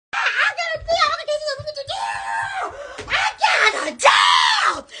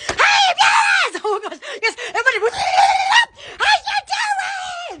gosh. Yes, everybody. How you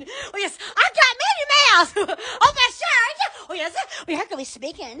doing? Oh, yes, I've got Minnie Mouse on my shirt. Oh, yes, we are going to be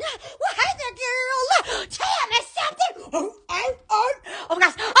speaking. Well, hey there, girl. Tell me something. Oh, my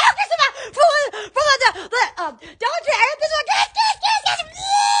gosh. Oh, this is my, from don't you ever this one. Yes.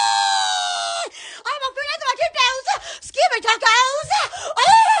 I'm a friend of my tiptoes. Skimmy tacos.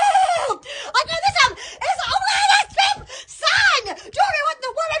 Oh, I know this one. It's, oh, my God, that's Peep. Son, show me what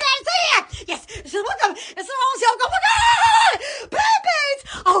the woman is here. Yes, it's a welcome. It's a long show. Oh, my God. Peeps.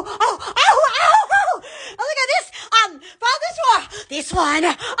 Oh. Look at this. Found this one.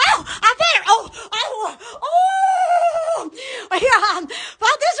 Oh, I found it. Oh. Here, found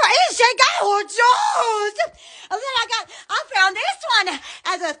this one. It's gorgeous. And then I found this one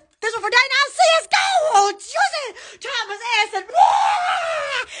this one for day 9 cents. Gorgeous. Thomas S. And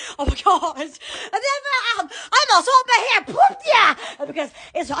oh my gosh. And then I'm also up my hair. Yeah, because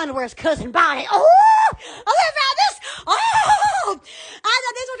it's her underwear's cousin Bonnie. Oh, and then I found this. Oh, I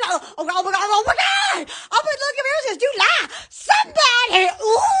got this one. Oh my God. I've been looking here since July. Somebody.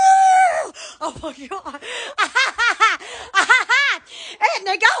 Ooh. Oh my God. Isn't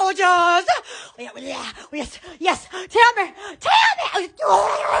it gorgeous? Yes. Tell me.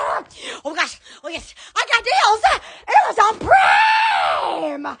 Oh gosh. Oh yes. I got deals. Amazon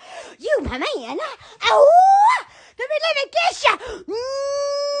Prime. You my man. Oh, let me kiss you.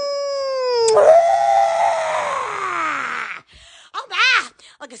 Oh my.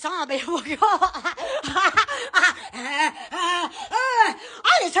 Like a zombie. Oh my God.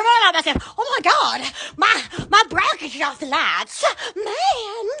 I just turned around myself. Oh my God. My bracket is off the lights.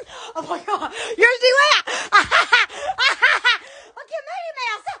 Man. Oh my God. Yours do that. Okay, Minnie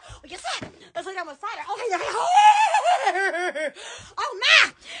Mouse. Oh, yes. Let's look at my cider. Oh my.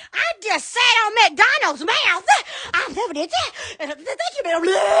 I just sat on McDonald's mouth. I'm loving it. And thank you, man. Oh,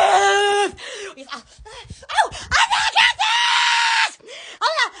 I got this. I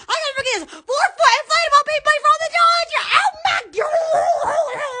gotta forget this 4-foot inflatable people from the Georgia. Oh my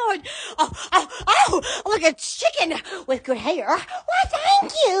God. Oh, look at chicken with good hair. Why,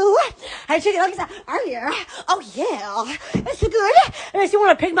 thank you. I had chicken like that earlier. Oh yeah, it's so good. Unless you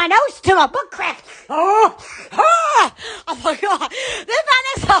want to pick my nose to my butt crack. Oh my God. Then find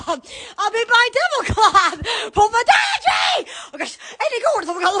this I'll be buying double club for the dietary. Oh gosh, and it goes.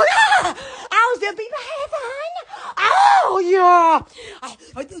 Oh my God. I was gonna be my heaven. Oh yeah.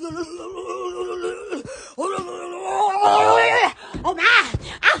 Oh my.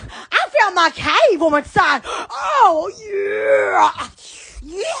 I found my cave on my side. Oh yeah.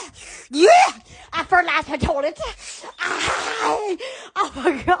 I fertilized her toilet. Oh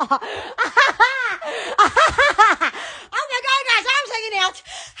my God. Oh my God, guys, I'm taking out.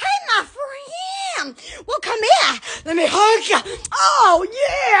 Hey, my friend. Well, come here. Let me hug you. Oh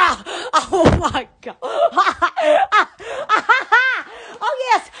yeah. Oh my God. Oh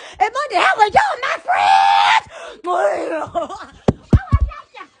yes. And Monday, how are you doing, my friend? Oh, I got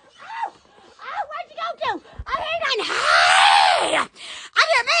you. Oh, where'd you go to? Oh, hey, I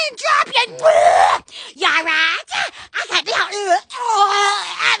didn't mean drop you. You all right? I got down.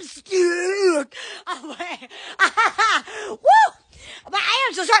 I'm scared. Oh, man. Woo. My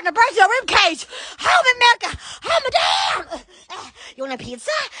arms are starting to burst your rib cage. Hold me, America. Hold me down. You want a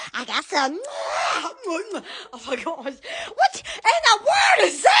pizza? I got some. Oh, my gosh. What in the world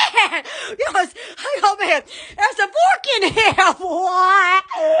is that? Yes. Oh, man. There's a fork in here. What?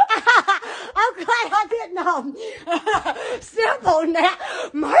 I'm glad I didn't simple now.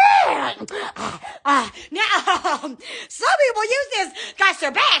 Man. Now, some people use this, got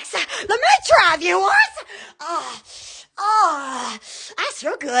their backs. Let me try, viewers. That's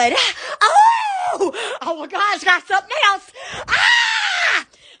so good. Oh my gosh, got something else.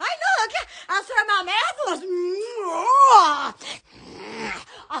 Hey, look, I said my mouth was.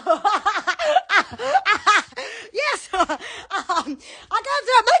 Yes, I got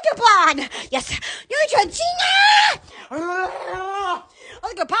the makeup on. Yes, Eugenia. I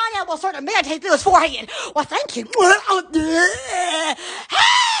think a pineapple sort of meditate through his forehead. Well, thank you.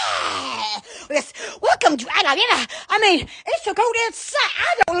 Yes, welcome to Atlanta. I mean, it's so cold outside.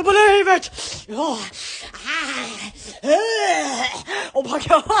 I don't believe it. Oh my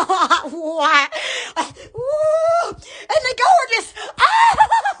God. What? And the gorgeous.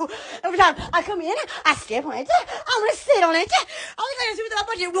 Oh, every time I come in, I step on it. I'm going to sit on it. I'm going to see what my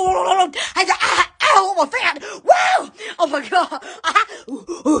budget. Oh, my fan. Wow. Oh my God.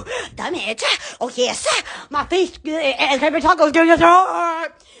 Damn it. Oh, yes. My face and paper tacos go to the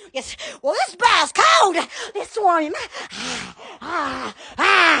heart. Yes. Well, this bar's cold. This one. I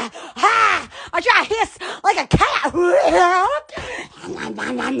try to hiss like a cat.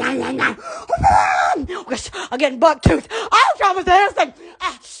 getting buck tooth. I'll try with this thing.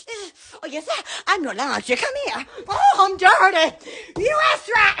 Oh, yes, I'm your laundry. Come here. Oh, I'm dirty. You asked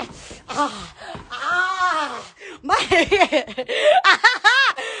right. My head.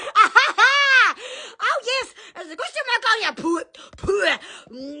 Oh, yes, there's a question mark on your put.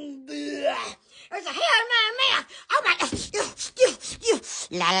 There's a hair in my mouth. Oh, my.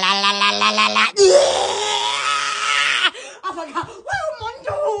 La, la, la, la, la, la, la. Oh, my God. Oh, my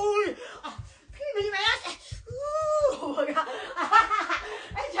God. Me, man. Oh, my God.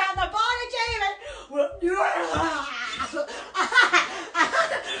 It's on the body, Jamie.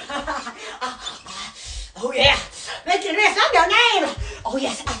 Oh, yeah. Making this up your name. Oh,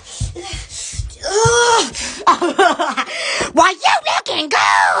 yes. Why, you looking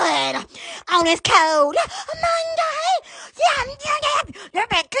good on this cold Monday. Yeah. You're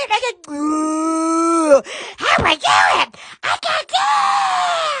back good. How are you doing? I got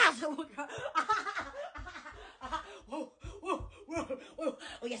gas.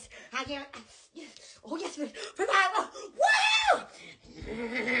 Oh, yes. I can. Oh, yes. Woo!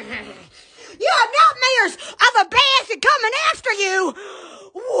 You have nightmares of a basket coming after you.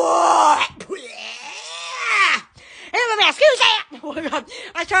 What? Excuse that.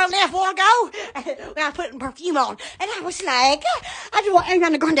 I started laughing a while ago when I was putting perfume on. And I was like, I just want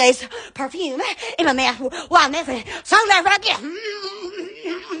Ariana Grande's perfume in my mouth while I'm laughing. So laugh right there.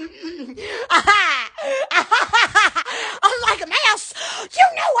 I'm like a mouse. You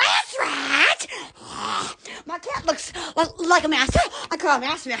know that's right. My cat looks like a mouse. I call him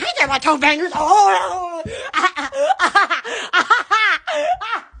mouse. Hey there, my toe fingers.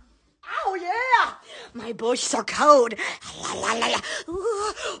 Oh, yeah. My bushes are cold.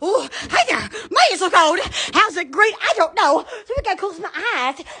 Ooh, hey there. Mine is so cold. How's it great? I don't know. So we gotta close my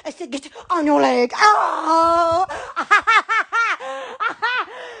eyes and stick it on your leg. Oh.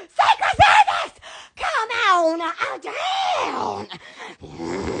 Sacred service! Come on down.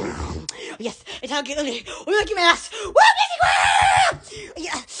 Yes, it's all good. Look at my ass.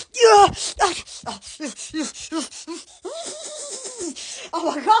 Yeah. Oh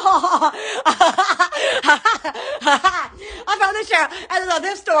my God. I found this here at the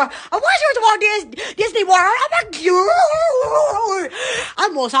thrift store. I wish it was Walt Disney World. Oh my God.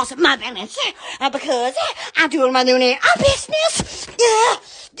 I'm almost lost my balance because I'm doing my Looney business. Yeah.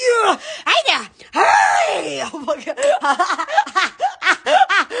 Hey there. Hey. Oh my God.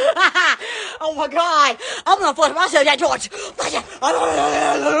 Oh my God. I'm going to force myself that torch.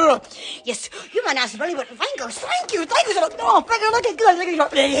 Yes. You might not believe it. Fingers. Thank you. Oh, finger looking good.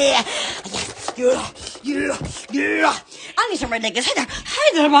 Yeah. I need some red leggings.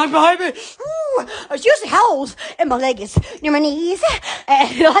 Hey there, my baby. Ooh, there's usually holes in my leggings near my knees.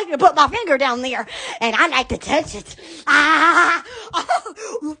 And I like to put my finger down there. And I like to touch it.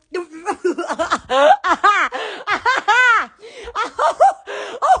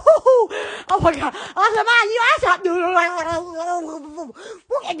 Oh my God.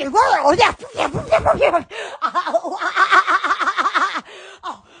 What in the world?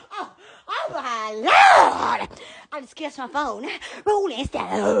 Oh my Lord. I just kissed my phone. Rolling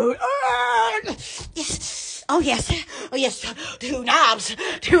Stone. Yes. Oh yes. 2 knobs.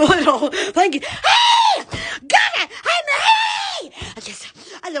 2 little. Thank you. Hey! Got it! Hey!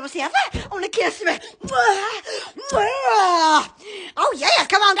 I love myself. I want to kiss me. Oh yes,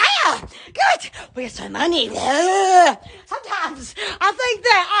 come on down. Good. Where's my money? Sometimes I think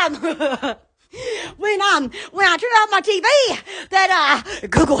that when I turn on my TV, that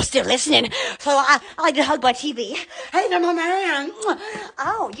Google's still listening. So I like to hug my TV. Hey there, my man.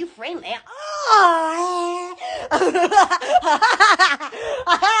 Oh, you friendly. Oh,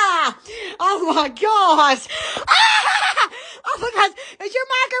 oh my gosh. Oh my gosh. Is your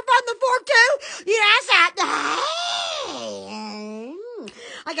microphone the fork too? Yes,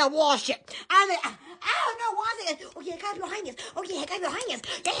 I gotta wash it. Oh no, why is it? Oh yeah, got your hands. Oh yeah, got your hands.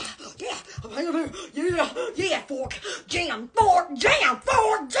 Yeah, fork, jam, fork, jam,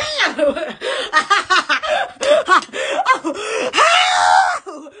 fork, jam.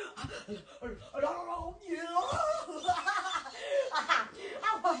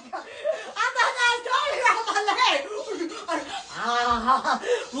 Oh my God. I'm not talking about my leg.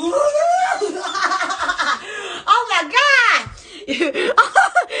 Oh my God.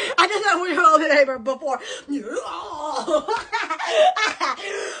 I just know we were all neighbor before.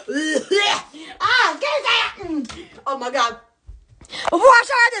 Oh my God. Before I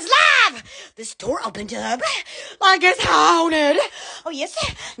started this live, this door opened up like it's haunted. Oh, yes.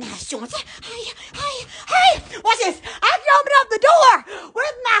 Nice joints. Hey. Watch this. I can open up the door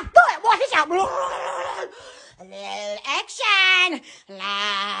with my foot. Watch this out. A little action.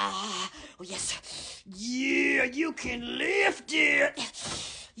 Oh, yes. Yeah. yeah, you can lift it.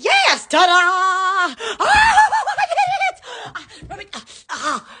 Yes, ta-da!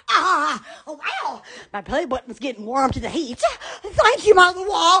 Oh, wow. My play button's getting warm to the heat. Thank you, Mother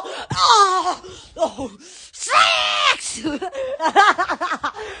Wall. Oh, sex! See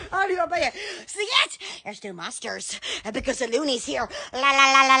it? There's two monsters. Because the Looney's here. La,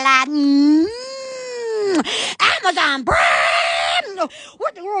 la, la, la, la. Amazon Prime!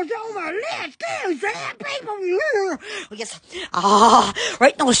 What the world's on my list? People. Yes.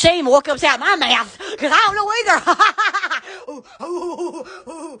 Right, no shame what comes out my mouth. Because I don't know either.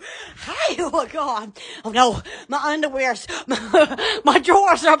 Hey, oh God. Oh no, my underwears, my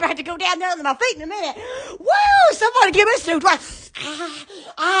drawers are about to go down there to my feet in a minute. Woo! Somebody give me a suit.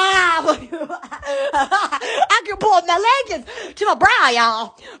 I can pull up my leggings to my brow,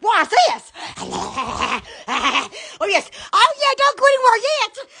 y'all. Watch this. Oh yes. Oh yeah, don't go anywhere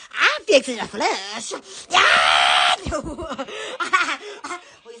yet. I'm fixing a flush.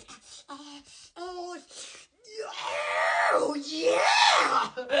 Oh yeah.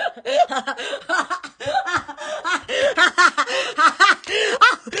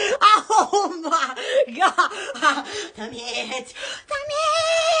 Oh my God. Come here.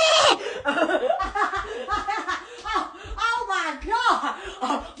 Oh my God.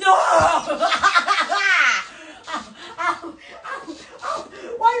 No.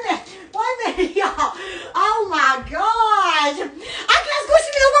 Wait a minute, y'all. Oh my God. I got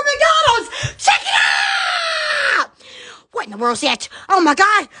squishy meal from McDonald's. Check it out. What in the world's that? Oh my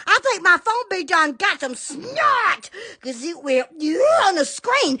God. I think my phone be done got some snot. Cause it will on the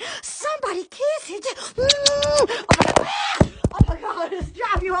screen. Somebody kiss it. Oh my God, it's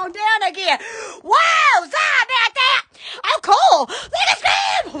drop you on down again. Whoa, sorry about that. Oh, cool. Look at this.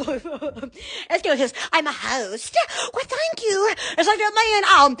 Let's go with this. I'm a host. Well, thank you. It's like that man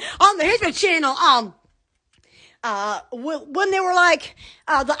on the History Channel. When they were like,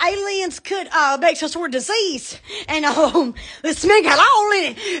 the aliens could make some sort of disease, and this man got all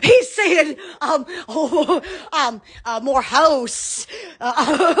in it. He said, more hosts,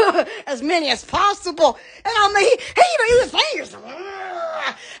 as many as possible. And I mean, he even used his fingers.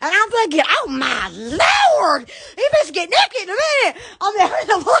 And I'm thinking, oh my Lord, he must get naked in a minute. I mean, I don't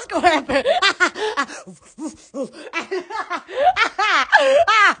know what's going to happen.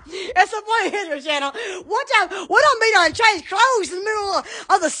 It's a funny History Channel. One time, we don't meet on change clothes in the middle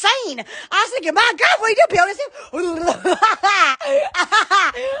of the scene. I was thinking, my God, what are you doing, Bill?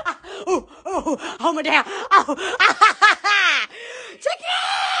 Hold me down. Check it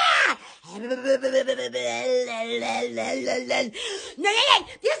out. This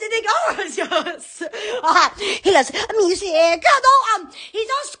is the orange. He goes, music. No, he's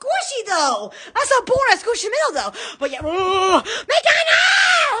all squishy though. That's so boring, squishy middle though. But yeah,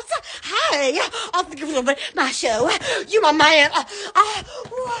 McDonald's. Hey, I'll think of a little bit. My show. You my man.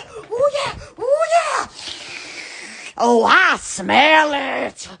 Oh yeah. Oh, I smell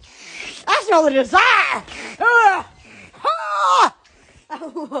it. I smell the desire.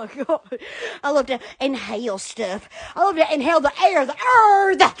 Oh my God. I love to inhale stuff. I love to inhale the air, the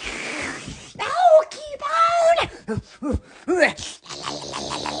earth. Oh, keep on.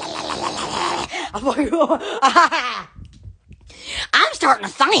 Oh my God. I'm starting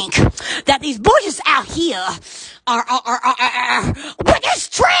to think that these bushes out here are what is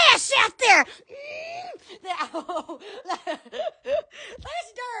trash out there.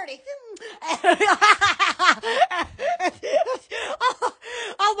 That's dirty.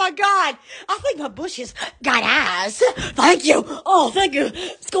 Oh my God. I think my bushes got eyes. Thank you. Oh, thank you.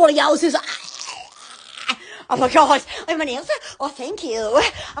 Scoliosis. Oh my God. My nails. Oh, thank you.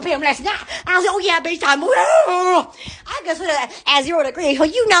 I'll be on last night. I was, oh yeah, beach time. I guess at 0 degrees. Well,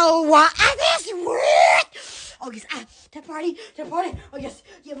 you know what? That's weird. Oh yes, to party. Oh yes,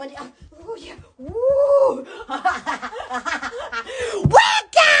 yeah, money. Oh yeah, woo!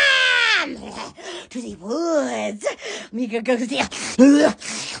 Welcome to the woods. Mika goes there.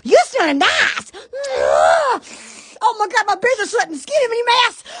 You smell nice. Oh my God, my beers are sweating. Skinny mini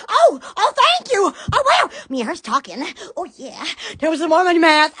mass. Oh, thank you. Oh wow, me and her's talking. Oh yeah, there was a more mini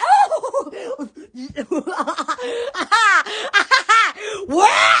mass. Oh,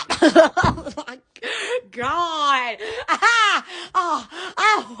 what? Oh my God.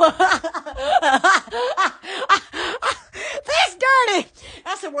 That's dirty.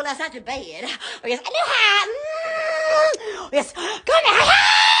 That's the word that's out to bed. Oh yes, I know how. Yes, come here.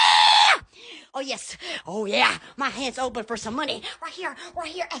 Oh, yes. Oh, yeah. My hand's open for some money. Right here.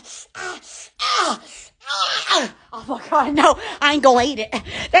 Right here. Oh, my God. No, I ain't gonna eat it.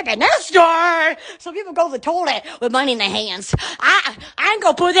 That's a next store. Some people go to the toilet with money in their hands. I ain't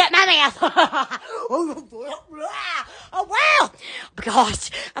gonna put that in my mouth. Oh, wow.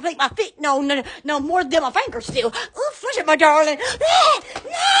 Because I think my feet know more than my fingers do. Oh, flush it, my darling.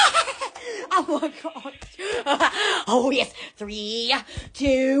 Oh, my God. Oh, yes. 3,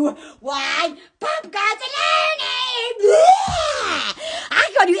 2, 1. Pop goes the Looney.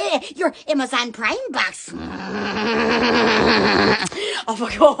 I got your Amazon Prime box. Oh,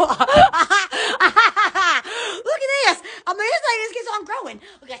 my God. Look at this. I mean, this thing just keeps on growing.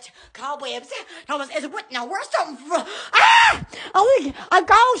 Look at cobwebs. Thomas, is what in the world? Something. Oh, look. A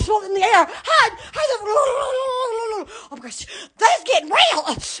ghost floating in the air. Oh, my gosh. That's getting real.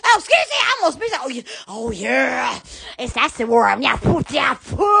 Oh, excuse me. I almost missed it. Oh, yeah. That's the worm. Yeah, foot.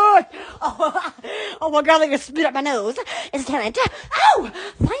 Oh, my God. They can spit up my nose. It's a talent. Oh,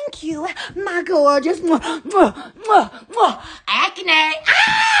 thank you, my gorgeous. Acne.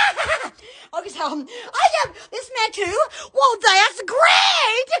 Okay, so I have this man too. Well, that's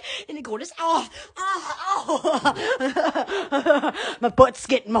great. And the gorgeous. Oh. My butt's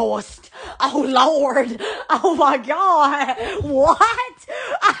getting moist. Oh, Lord. Oh, my God. What?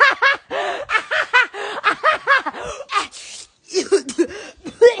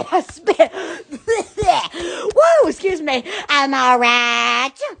 Whoa, excuse me. I'm all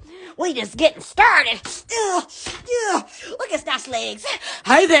right. We just getting started. Look at his nice legs.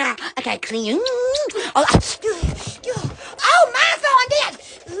 Hey there. Okay, clean. Oh, mine's on deck.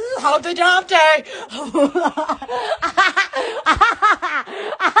 Humpty Dumpty.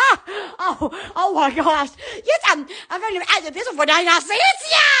 Oh my gosh. Yes, I'm going to add this one for 99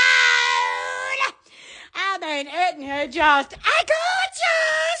 cents. I mean, isn't it just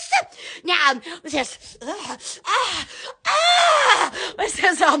gorgeous? Now, this is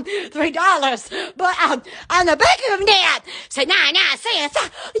 $3, but on the back of that, say 99 cents.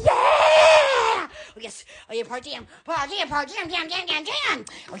 Yeah. Oh yes. Oh yeah, jam. Oh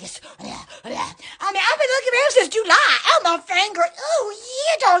yes. I mean, I've been looking at him since July. Oh my finger. Oh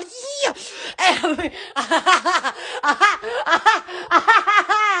yeah, darling.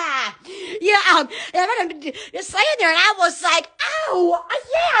 Yeah. I'm just laying there, and I was like, oh,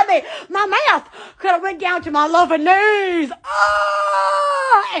 yeah. I mean, my mouth could have went down to my loving knees.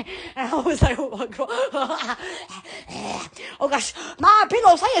 Oh, and I was like, oh my God. Oh gosh, my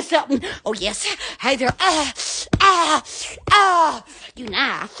pillow saying something. Oh yes. Hey there. You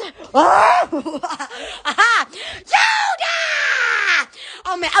nice. Yoda!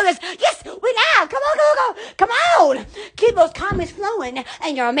 Oh man, yes, we now. Come on. Keep those comments flowing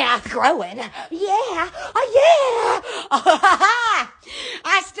and your mouth growing. Yeah.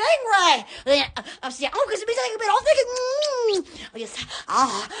 I stingray. I'm saying, because it means like a bit. I'm thinking, oh yes.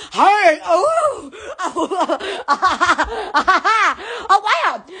 Hey. Oh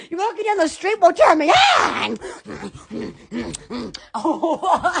wow. You're walking down the street. Well, turn me on.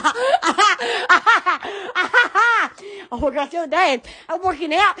 Oh my gosh, the other day I'm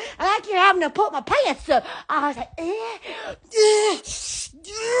working out and I keep having to put my pants up. I was like,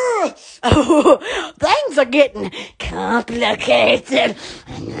 things are getting complicated.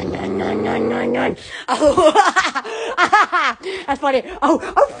 That's funny.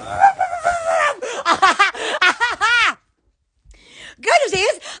 Good news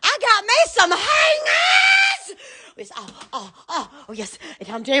is I got me some hangers. Oh yes, and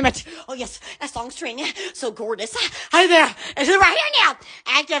I'm damn it. Oh yes, that song's trending. So gorgeous. Hi there. Is it right here now?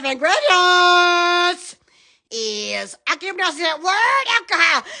 Active ingredients is active ingredients in that word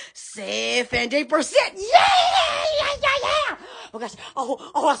alcohol 70%. Yeah. Oh gosh.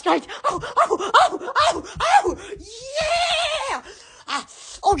 Oh, that's great. Yeah.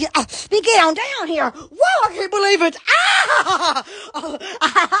 Oh yeah, we get on down here. Whoa, I can't believe it.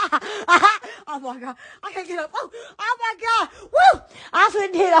 Oh my God, I can't get up. Oh my God, woo! I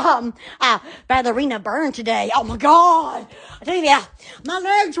did ballerina burn today. Oh my God, I tell you, my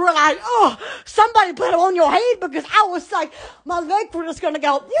legs were like, somebody put them on your head because I was like, my legs were just gonna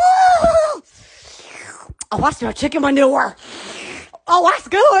go. Oh, I smell chicken manure. Oh, that's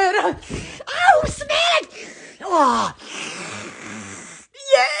good. Oh, smell it. Oh.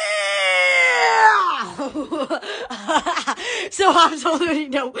 Yeah! So I'm already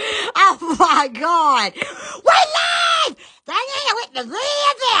know. Oh my God! We live! With the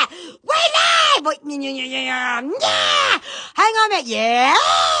there. We live! Yeah! Hang on a minute. Yeah!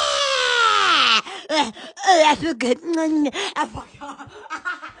 That feels good. Oh my God!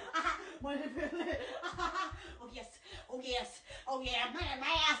 Oh yes! Oh yeah! My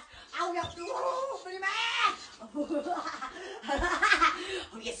mask! Oh, yeah. Oh, pretty man.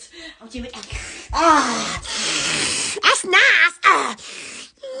 Oh, yes. Oh, Jimmy. That's nice.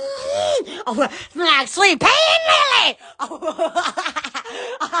 Oh, like sweet pain, Lily.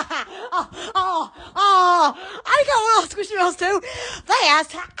 I got a little squishy rolls too.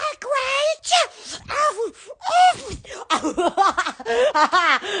 That's great. Oh,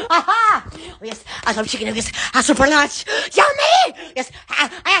 yes, I love chicken nuggets. That's for lunch. Yummy. Yes, I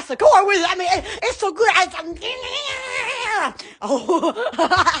have to go with it. I mean, it's so good. Oh,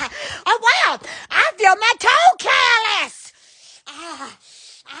 wow. I feel my toe callus.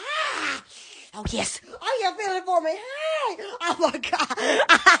 Oh, yes. Oh, you feel it for me? Hey. Oh, my God.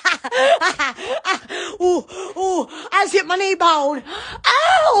 Ooh, I just hit my knee bone.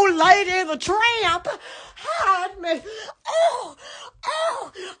 Oh, Lady the Tramp. Hide me.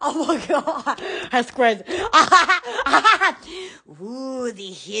 Oh, my God. That's crazy. Ooh,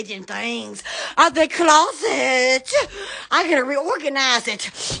 the hidden things of the closet. I gotta reorganize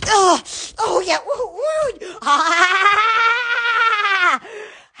it. Oh, yeah.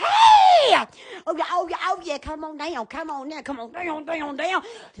 Hey! Oh yeah, come on down to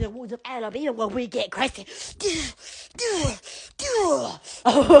the woods of Alabama where we get crazy. Yes,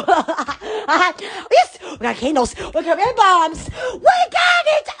 we got candles, we got red bombs, we got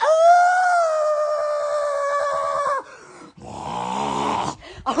it!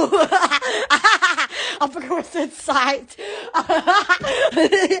 I forgot what's inside.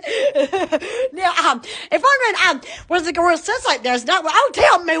 Now, if I'm going, where's the girl says like there's not, oh,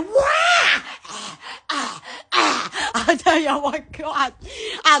 tell me why. I'll tell you, oh my God.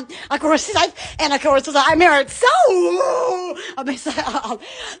 Of course, and of course, I'm married, so, I mean, so,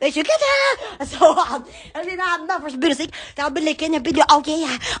 did you get that? So, and then I'm not for music, I'll be licking and be, oh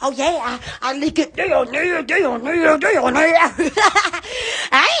yeah, I lick it, and,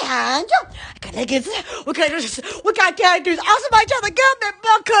 we got characters also by each other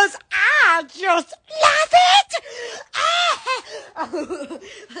government because I just love it.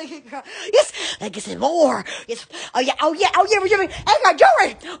 Yes, like I said, more. Yes. Oh yeah, we're doing, I got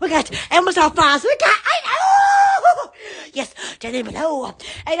jewelry. We got Amazon files. We got, yes, down there below.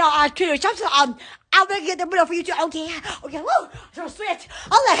 And Twitter shops, I'll make it the middle for you too. Okay, woo, so sweet.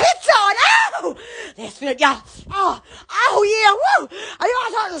 All the hits on, that's sweet, y'all. Oh yeah, woo. I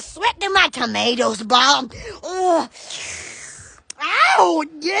started sweating in my tomatoes, bomb. Oh,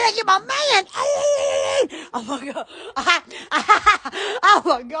 yeah, you're my man. Oh, my God. Oh,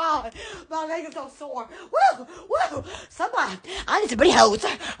 my God. My leg is so sore. Woo. Somebody, I need some pretty hose.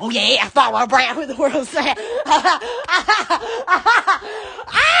 Oh, yeah, follow around with the world saying.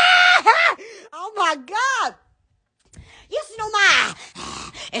 Oh, my God. Yes, you know my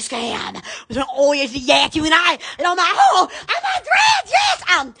scam. Oh, yes, you and I. You know my, I'm on thread, yes.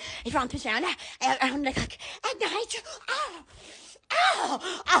 If you're on Twitch around at night.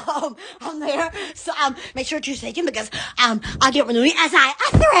 I'm there. So, make sure to stay tuned because, I'll get renewed as I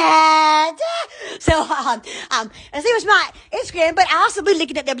thread. So, and see what's my Instagram, but I'll also be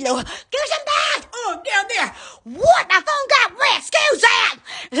linking up there below. Give some back. Down there. What? My phone got wet. Excuse that.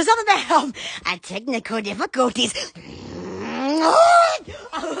 There's something about, technical difficulties.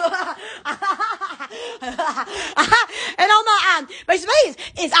 And on my space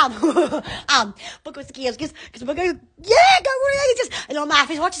is book with skills because we're going just and on my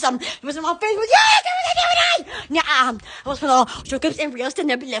face watch some it was on my face yeah I was put all show clips and reels to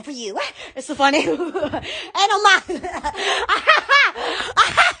never left for you. It's so funny. And on my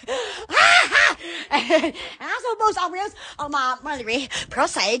and also post on reels on my Motherly Pro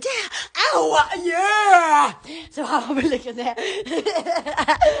site. Oh yeah, so I'll be looking there.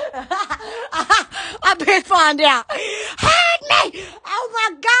 I better find out. Hide me! Oh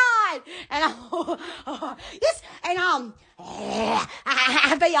my God! And yes, and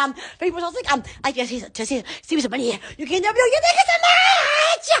people don't think I just see somebody. You can W. You think it's so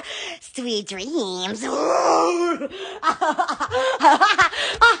much. Sweet dreams.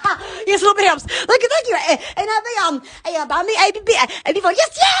 Yes, little Peeps. Look at you. And buy me a before.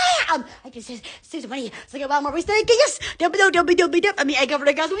 Yes, yeah. I just see somebody. So I buy more mistake. Yes. W. I mean, I go for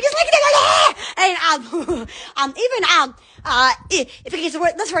the guys. We just like it. And even if it gets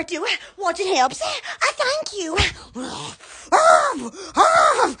work, let's work too. Watching helps. I thank you.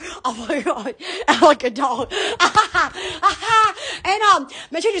 Oh my God, I'm like a dog. And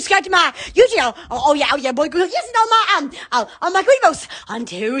make sure you subscribe to my YouTube. Oh yeah, boy. Yes, and on my videos on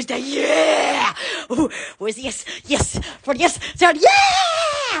Tuesday. Yeah. Where's yes for yes. So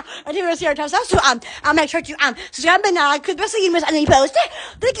yeah. I do this here times. So I'll make sure to subscribe and could basically miss any post.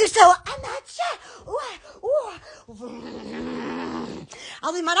 Thank you so much.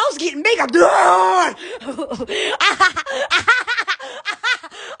 I think my nose is getting bigger.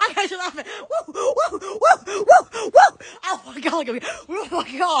 I got you laughing. Woo, woo, woo, woo, woo. Oh my God. Oh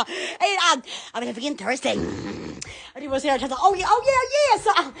my God. And I'm again Thursday. And he was there. Oh yeah.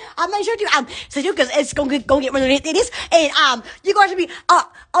 So I made sure to so you because it's gonna get rid of this. And you guys should be over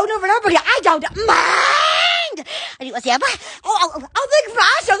and over again. I don't mind. And he was there. Thank you for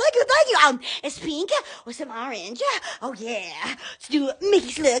awesome. Thank you. It's pink with some orange. Oh yeah. To do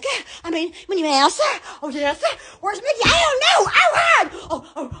Mickey's look. I mean, Minnie Mouse. Oh yes. Where's Mickey? I don't know.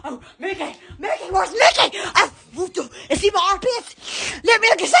 Oh, Mickey, where's Mickey? Is he my armpits? Let me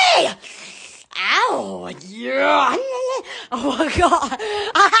look and see. Ow, yeah. Oh my God.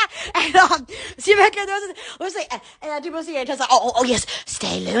 And see back there, let's see, and I do see it. Just like, oh yes,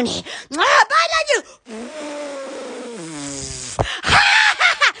 stay loony. Bye, love you.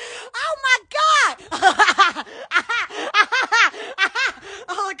 Oh my God.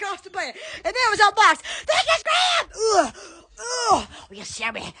 Oh my gosh, the bed. And there was our box. Thank you, Scram. Oh yes,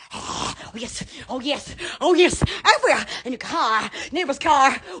 Sherry. Oh yes. Everywhere in your car, neighbor's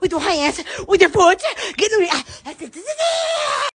car, with your hands, with your foot. Get the